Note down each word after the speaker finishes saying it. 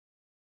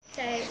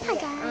Hi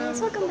guys,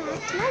 welcome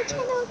back to my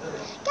channel,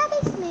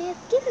 Gabby Smith.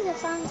 Give it a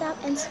thumbs up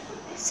and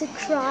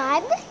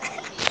subscribe.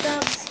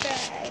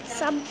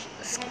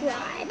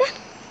 Subscribe.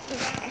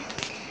 Okay.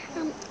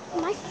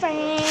 My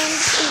friend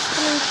is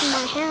coming to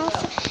my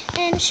house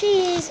and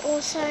she is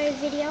also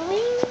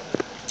videoing,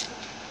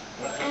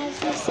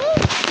 as you see.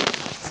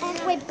 And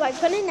we're both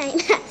going to name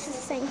that the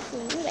same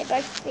thing. We're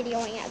both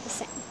videoing at the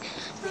same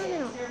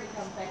time.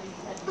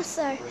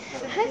 So,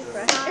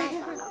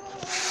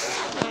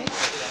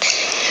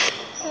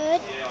 her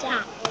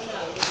dad.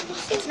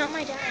 It's not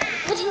my dad.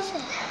 What is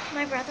it?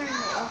 My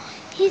brother-in-law. Her brother-in-law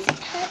gave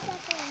her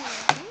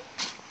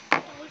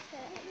a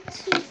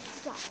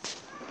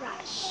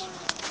toothbrush.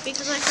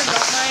 Because I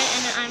forgot mine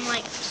and I'm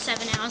like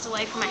 7 hours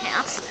away from my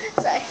house.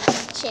 So,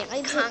 Shit,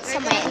 I can't did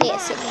somewhere near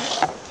Sydney.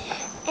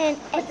 And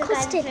it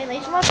costed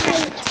 $8.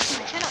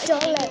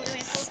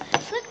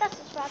 Click that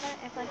subscribe button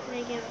if like to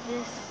give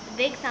this a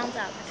big thumbs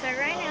up. So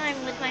right now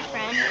I'm with my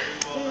friend,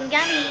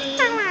 Gabby.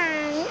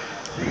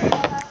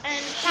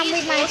 And she's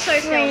with my also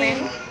friend.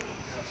 filming.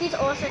 She's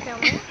also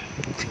filming.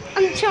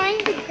 I'm trying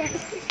to get...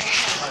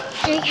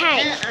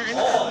 Okay.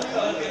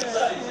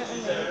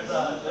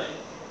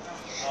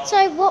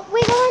 So what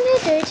we're going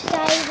to do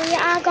today, we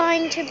are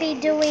going to be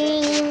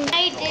doing...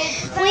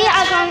 We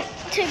are going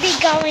to be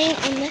going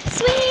in the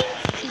swing.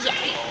 Yeah.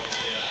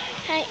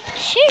 Okay,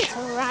 she's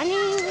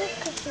running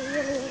because she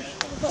really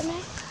wants to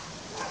now.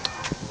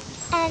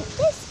 And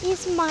this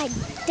is my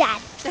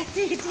dad.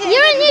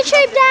 You're on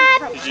YouTube, Dad.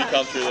 Did you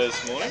come through there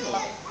this morning? Or is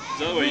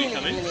that where you're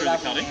coming? Through the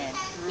cutting?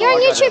 You're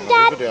on YouTube,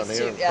 Dad. Down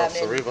here and across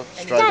the river,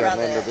 straight down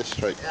the end of this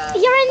street.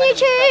 You're on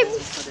YouTube.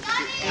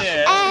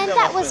 Yeah. And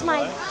that was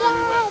my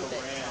dad.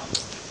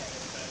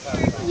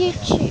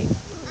 YouTube.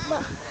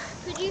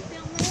 Could you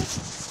film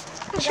this?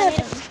 I'll show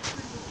them.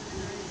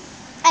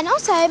 And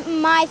also,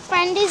 my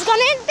friend is going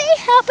to be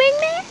helping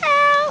me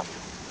out.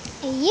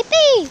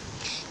 Yippee!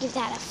 Give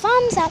that a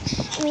thumbs up.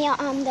 And we are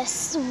on the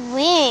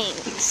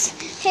swings.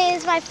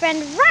 Here's my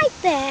friend right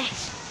there.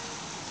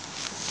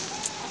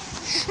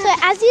 So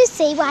as you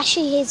see why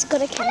she is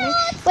good at camera,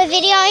 we're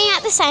videoing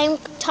at the same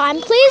time.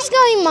 Please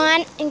go in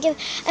mine and give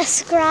a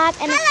subscribe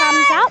and a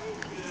thumbs up.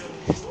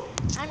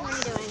 I'm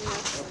redoing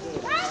this.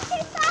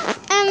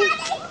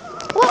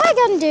 What we're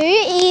going to do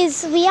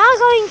is we are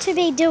going to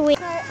be doing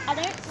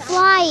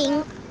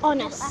flying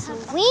on a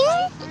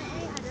swing.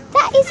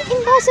 That is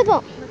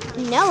impossible.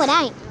 No, it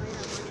ain't.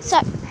 So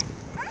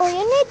all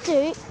you need to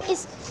do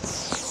is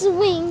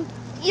swing.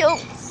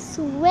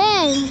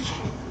 Swing.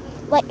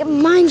 Like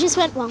mine just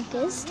went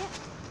wonkers.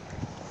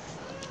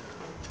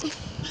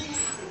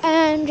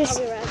 And just,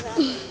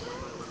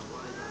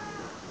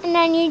 and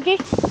then you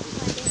just,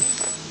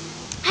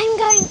 I'm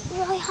going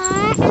really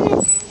high and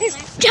then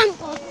just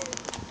jump off.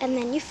 And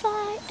then you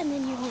fly and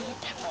then you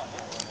land.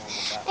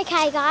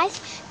 Okay guys,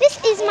 this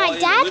is my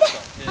dad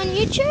on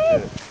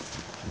YouTube.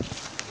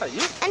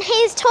 And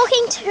he's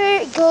talking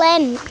to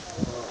Glenn.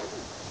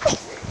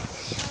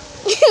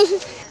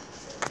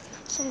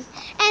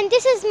 And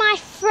this is my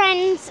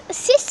friend's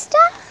sister.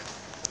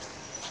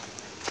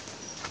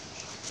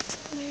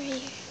 Where are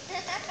you?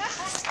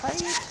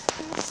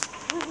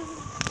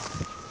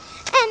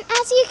 And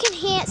as you can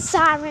hear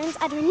sirens,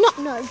 I do not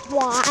know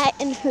why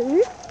and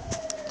who,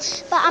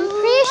 but I'm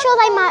pretty sure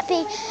they might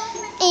be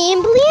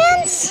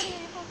ambulance.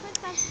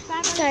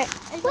 So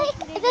click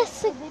the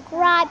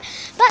subscribe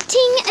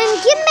button and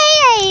give me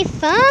a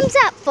thumbs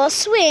up for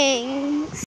swings.